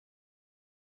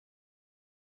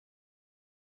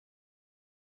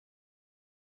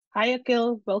Hi,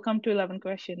 Akhil. Welcome to 11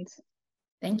 Questions.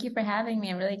 Thank you for having me.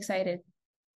 I'm really excited.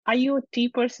 Are you a tea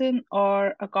person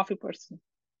or a coffee person?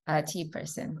 Tea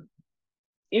person.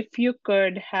 If you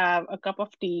could have a cup of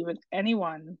tea with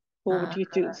anyone, who would Uh, you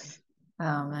choose?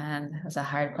 oh man, that's a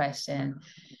hard question.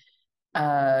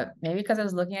 Maybe because I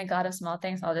was looking at God of Small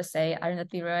Things, I'll just say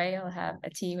Arundhati Roy. I'll have a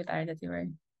tea with Arundhati Roy.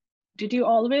 Did you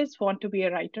always want to be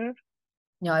a writer?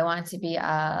 No, I wanted to be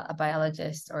a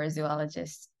biologist or a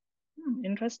zoologist.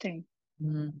 Interesting.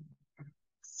 Mm.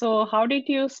 So, how did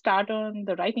you start on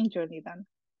the writing journey then?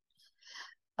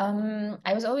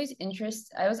 I was always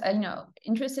interested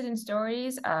in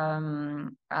stories.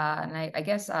 And I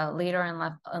guess later in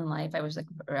life, I was like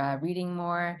reading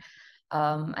more.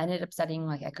 I ended up studying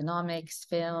like economics,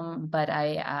 film, but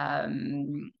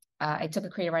I took a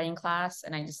creative writing class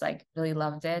and I just like really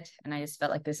loved it, and I just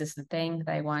felt like this is the thing that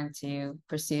I wanted to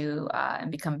pursue and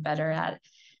become better at.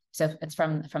 So it's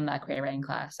from that creative writing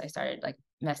class I started like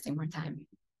investing more time.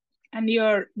 And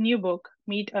your new book,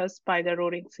 Meet Us by the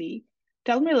Roaring Sea.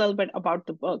 Tell me a little bit about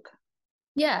the book.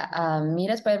 Yeah, Meet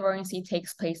Us by the Roaring Sea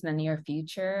takes place in the near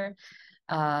future,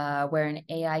 where an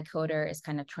AI coder is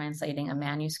kind of translating a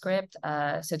manuscript.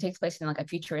 So it takes place in like a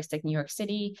futuristic New York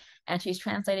City, and she's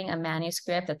translating a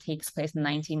manuscript that takes place in the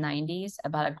 1990s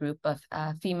about a group of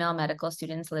female medical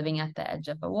students living at the edge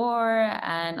of a war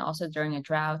and also during a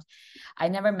drought. I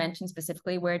never mentioned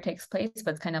specifically where it takes place,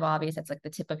 but it's kind of obvious. It's like the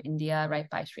tip of India, right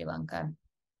by Sri Lanka.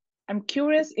 I'm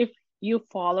curious if you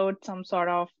followed some sort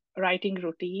of writing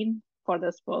routine for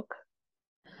this book.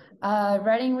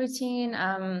 Writing routine.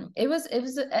 It was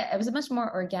a much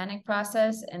more organic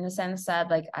process in the sense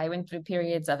that like I went through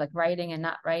periods of like writing and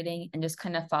not writing and just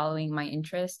kind of following my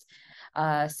interest.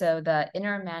 So the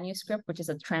inner manuscript, which is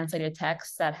a translated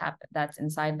text that's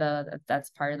inside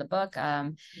that's part of the book.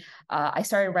 I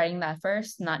started writing that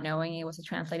first, not knowing it was a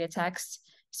translated text.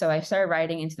 So I started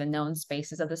writing into the known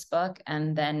spaces of this book,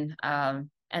 and then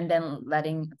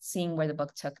seeing where the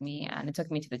book took me. And it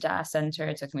took me to the Jazz Center,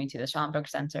 it took me to the Schomburg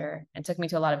Center, it took me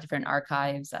to a lot of different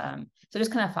archives. So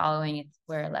just kind of following it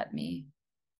where it led me.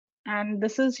 And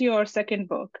this is your second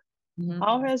book.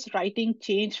 How Mhm. has writing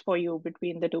changed for you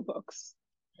between the two books?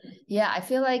 Yeah, I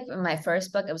feel like in my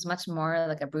first book, it was much more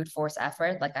like a brute force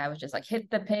effort. Like I was just like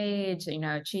hit the page,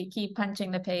 keep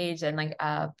punching the page and like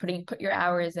put your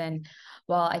hours in.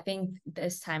 Well, I think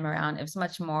this time around, it was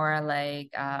much more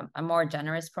like a more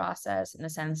generous process in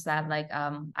the sense that like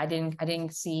I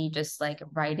didn't see just like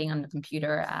writing on the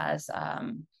computer as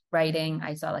writing.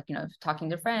 I saw like talking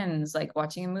to friends, like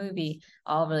watching a movie,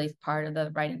 all really part of the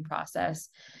writing process.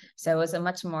 So it was a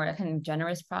much more kind of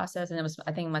generous process, and it was,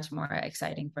 I think, much more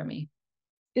exciting for me.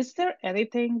 Is there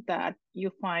anything that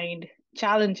you find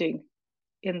challenging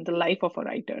in the life of a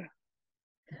writer?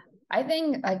 I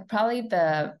think like probably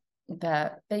the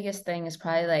biggest thing is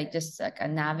probably like just like a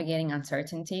navigating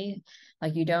uncertainty.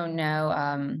 Like you don't know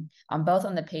on both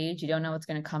on the page, you don't know what's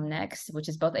going to come next, which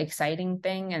is both an exciting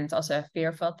thing and it's also a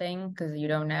fearful thing because you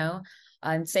don't know.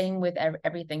 And same with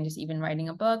everything, just even writing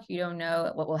a book, you don't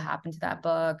know what will happen to that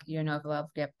book. You don't know if it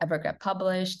will ever get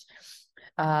published.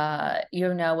 You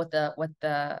don't know what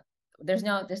the there's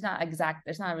not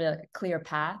really like a clear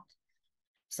path,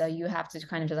 so you have to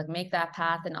kind of just like make that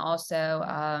path and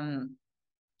also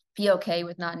be okay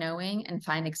with not knowing and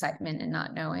find excitement in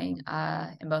not knowing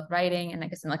in both writing and I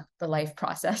guess in like the life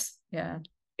process. Yeah.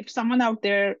 If someone out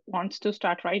there wants to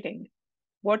start writing,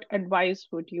 what advice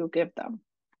would you give them?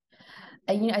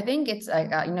 I think it's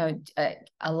like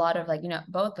a lot of like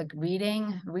both like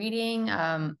reading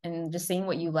and just seeing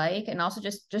what you like and also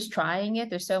just trying it.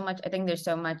 There's so much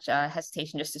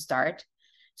hesitation just to start.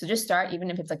 So just start, even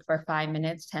if it's like for 5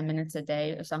 minutes, 10 minutes a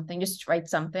day or something, just write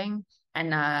something.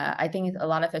 And I think a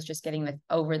lot of it's just getting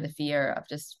over the fear of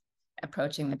just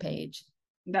approaching the page.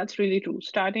 That's really true.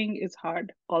 Starting is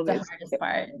hard, The always. hardest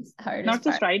part. It's the Not hardest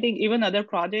just part. writing, even other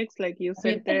projects, like you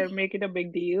sit Everything. there, make it a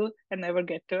big deal, and never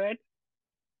get to it.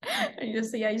 You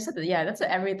said that, yeah, that's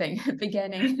everything.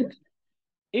 Beginning.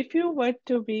 If you were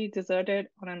to be deserted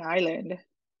on an island,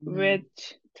 Mhm.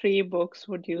 which three books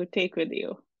would you take with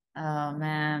you? Oh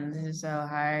man, this is so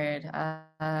hard.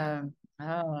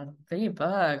 Three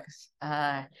books.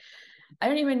 I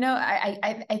don't even know.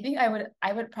 I think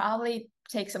I would probably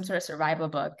take some sort of survival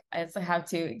book. It's like how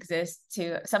to exist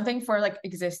to something for like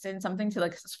existence, something to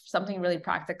like something really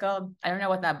practical. I don't know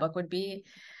what that book would be.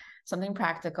 Something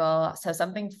practical. So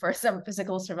something for some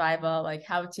physical survival, like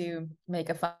how to make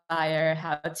a fire,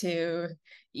 how to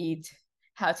eat,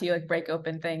 how to like break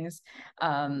open things.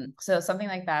 So something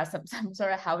like that, some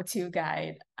sort of how-to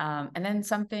guide. And then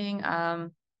something.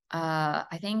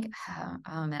 I think,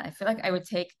 oh man, I feel like I would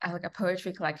take like a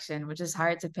poetry collection, which is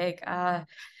hard to pick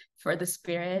for the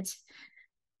spirit.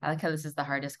 I like how this is the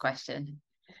hardest question.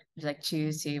 There's like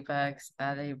choose two books,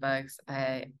 other books,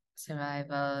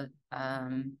 survival,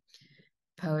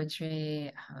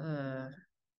 poetry.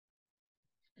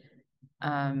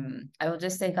 I will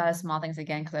just say Goddess Small Things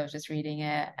again because I was just reading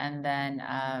it, and then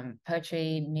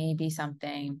poetry, maybe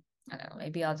something. I don't know,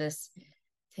 maybe I'll just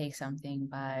take something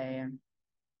by.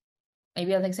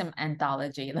 Maybe I'll take some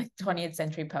anthology, like 20th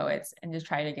century poets, and just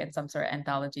try to get some sort of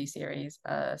anthology series.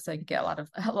 So you can get a lot of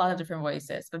a lot of different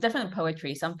voices, but definitely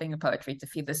poetry, something of poetry to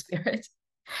feed the spirit.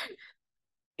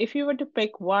 If you were to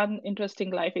pick one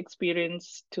interesting life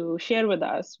experience to share with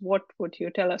us, what would you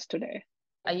tell us today?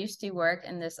 I used to work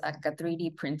in this like a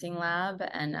 3D printing lab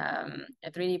and a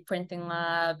 3D printing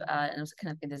lab, and it was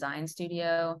kind of a design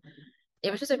studio. It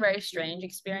was just a very strange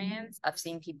experience of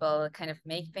seeing people kind of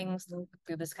make things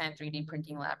through this kind of 3D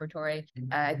printing laboratory.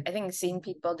 I think seeing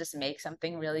people just make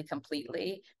something really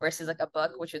completely versus like a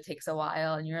book, which it takes a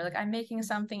while, and you're like, I'm making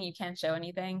something, you can't show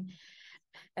anything.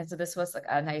 And so this was like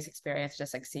a nice experience,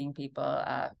 just like seeing people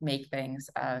make things.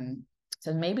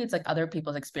 So maybe it's like other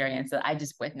people's experience that I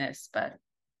just witnessed, but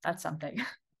that's something.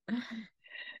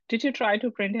 Did you try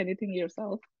to print anything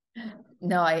yourself?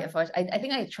 No, I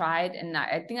think I tried, and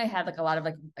I think I had like a lot of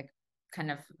like kind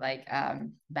of like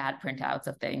bad printouts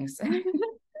of things.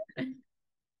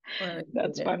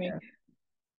 That's funny.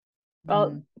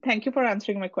 Well, Mm. thank you for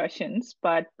answering my questions.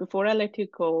 But before I let you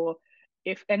go,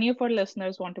 if any of our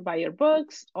listeners want to buy your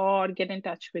books or get in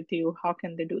touch with you, how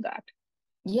can they do that?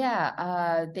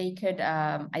 Yeah, they could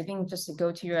I think just to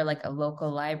go to your like a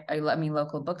local library, I mean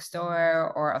local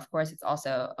bookstore, or of course it's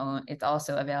also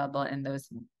available in those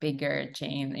bigger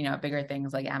chain, bigger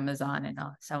things like Amazon and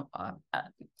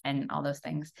and all those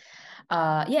things.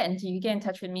 Yeah, and so you get in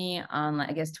touch with me on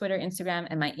I guess Twitter, Instagram,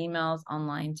 and my emails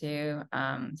online too.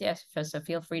 Yeah, so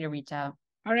feel free to reach out.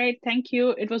 All right. Thank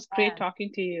you. It was great Yeah.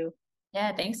 talking to you.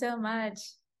 Yeah, thanks so much.